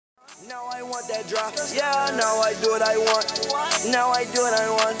Now I want that drop. Yeah, now I do what I want. Now I do what I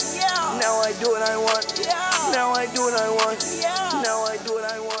want. Yeah. Now I do what I want. Yeah. Now I do what I want. Yeah. Now I do what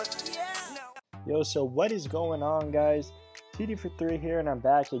I want. Yeah. Yo, so what is going on, guys? TD for 3 here, and I'm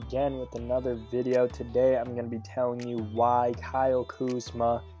back again with another video. Today I'm going to be telling you why Kyle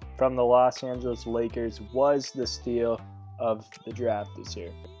Kuzma from the Los Angeles Lakers was the steal of the draft this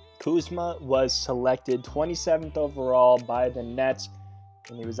year. Kuzma was selected 27th overall by the Nets,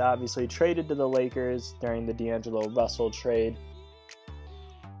 and he was obviously traded to the Lakers during the D'Angelo Russell trade.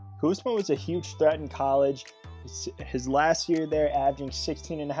 Kuzma was a huge threat in college. His last year there, averaging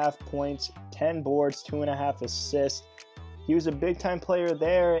 16.5 points, 10 boards, 2.5 assists. He was a big-time player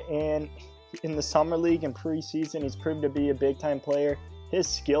there, and in the summer league and preseason, he's proved to be a big-time player. His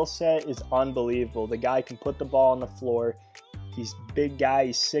skill set is unbelievable. The guy can put the ball on the floor. He's a big guy.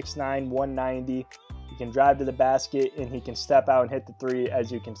 He's 6'9", 190. He can drive to the basket, and he can step out and hit the three,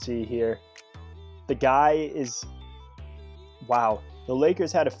 as you can see here. The guy is, wow. The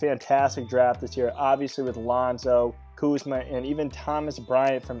Lakers had a fantastic draft this year, obviously with Lonzo, Kuzma, and even Thomas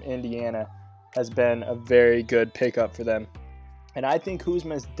Bryant from Indiana has been a very good pickup for them. And I think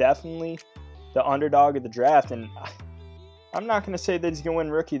Kuzma is definitely the underdog of the draft. And I'm not going to say that he's going to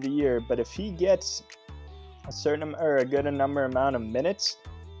win Rookie of the Year, but if he gets a good amount of minutes,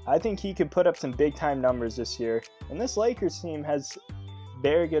 I think he could put up some big-time numbers this year. And this Lakers team has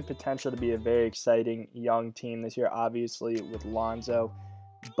very good potential to be a very exciting young team this year, obviously with Lonzo.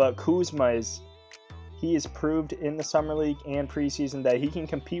 But Kuzma he has proved in the summer league and preseason that he can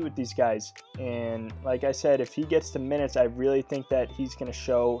compete with these guys. And like I said, if he gets the minutes, I really think that he's going to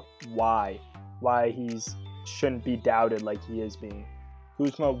show why he shouldn't be doubted like he is being.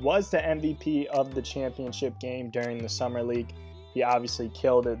 Kuzma was the MVP of the championship game during the summer league. He obviously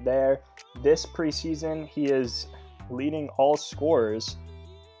killed it there. This preseason, he is leading all scorers,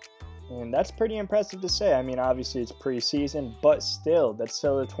 and that's pretty impressive to say. I mean, obviously it's preseason, but still, that's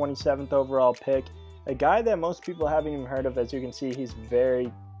still a 27th overall pick. A guy that most people haven't even heard of. As you can see, he's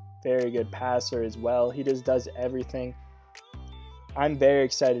very, very good passer as well. He just does everything. I'm very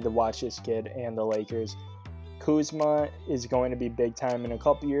excited to watch this kid and the Lakers. Kuzma is going to be big time in a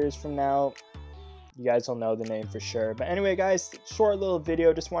couple years from now. You guys will know the name for sure. But anyway, guys, short little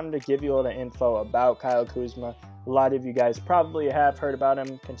video. Just wanted to give you a little info about Kyle Kuzma. A lot of you guys probably have heard about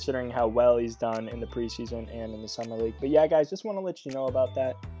him, considering how well he's done in the preseason and in the summer league. But yeah, guys, just want to let you know about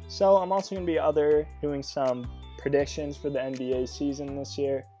that. So I'm also going to be doing some predictions for the NBA season this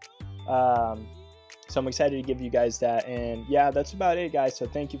year. So I'm excited to give you guys that. And yeah, that's about it, guys. So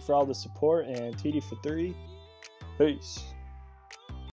thank you for all the support, and TD for 3. Peace.